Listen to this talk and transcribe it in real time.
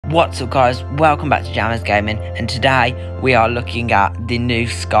What's up guys, welcome back to Jammers Gaming, and today we are looking at the new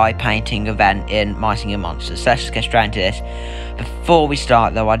Skypainting event in Mighty and Monsters. So let's just get straight into this. Before we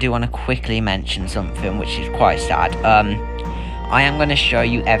start though, I do want to quickly mention something which is quite sad. I am going to show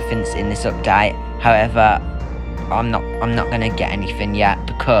you everything in this update, however I'm not going to get anything yet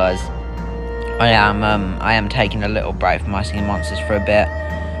because I am taking a little break from Mighty and Monsters for a bit.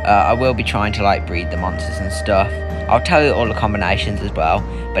 I will be trying to like breed the monsters and stuff. I'll tell you all the combinations as well.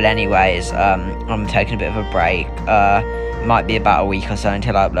 But anyways, I'm taking a bit of a break. Might be about a week or so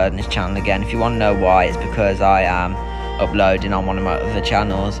until I upload on this channel again. If you want to know why, it's because I am uploading on one of my other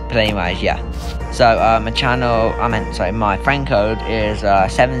channels. But anyways, yeah. So my friend code is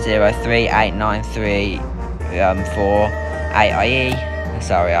 7038934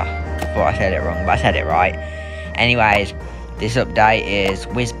 Sorry, I thought I said it wrong, but I said it right. Anyways, this update is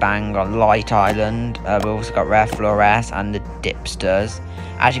Whiz Bang on Light Island. We've also got Rare Flores and the Dipsters.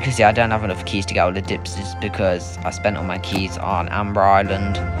 As you can see, I don't have enough keys to get all the Dipsters because I spent all my keys on Amber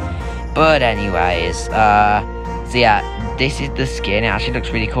Island. But anyways, so yeah, this is the skin. It actually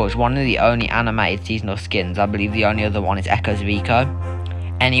looks really cool. It's one of the only animated seasonal skins. I believe the only other one is Echoes of Eco.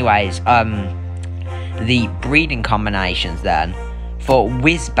 Anyways, the breeding combinations then. For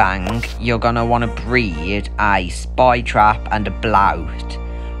Whiz Bang, you're going to want to breed a Spy Trap and a Blout.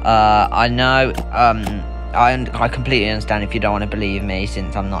 I know, I completely understand if you don't want to believe me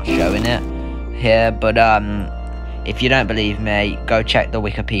since I'm not showing it here, but if you don't believe me, go check the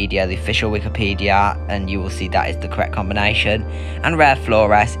Wikipedia, the official Wikipedia, and you will see that is the correct combination. And Rare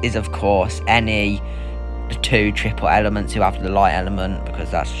Flores is, of course, any two triple elements who have the light element,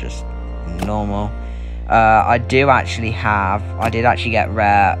 because that's just normal. I did actually get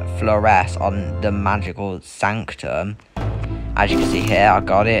Rare Flores on the Magical Sanctum. As you can see here, I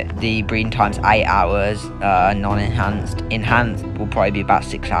got it. The breeding time's 8 hours, non-enhanced. Enhanced will probably be about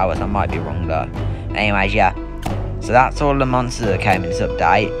 6 hours, I might be wrong though. Anyways, yeah. So that's all the monsters that came in this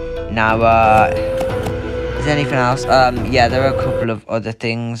update. Now, is there anything else? Yeah, there are a couple of other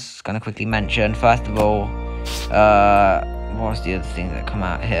things I'm gonna quickly mention. First of all, what was the other thing that come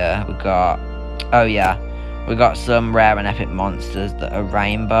out here? We got, oh yeah, we got some rare and epic monsters that are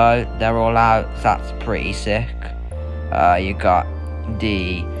rainbow. They're all out, so that's pretty sick. You got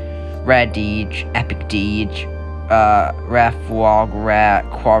the Rare Deej, Epic Deej, Rare Fwog, Rare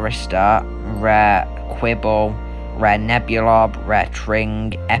Chorister, Rare Quibble, Rare Nebulob, Rare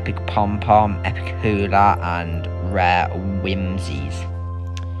Tring, Epic Pom Pom, Epic Hula, and Rare Whimsies.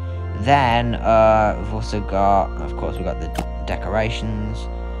 Then we've also got, of course, we've got the decorations.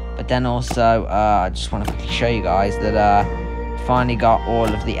 But then also, I just want to quickly show you guys that finally got all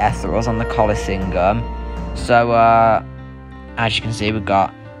of the Ethereals on the Colosingum. So, as you can see, we've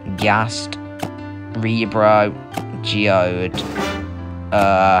got Ghast, Rebro, Geode,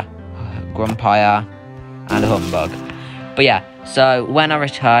 Grumpire, and Humbug. But yeah, so when I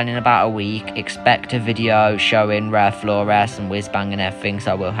return in about a week, expect a video showing Rare Flores and Whiz Bang and everything,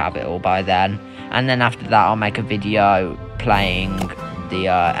 so we'll have it all by then. And then after that, I'll make a video playing the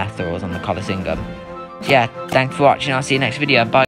Ethereals on the Colosingum. So yeah, thanks for watching. I'll see you next video. Bye.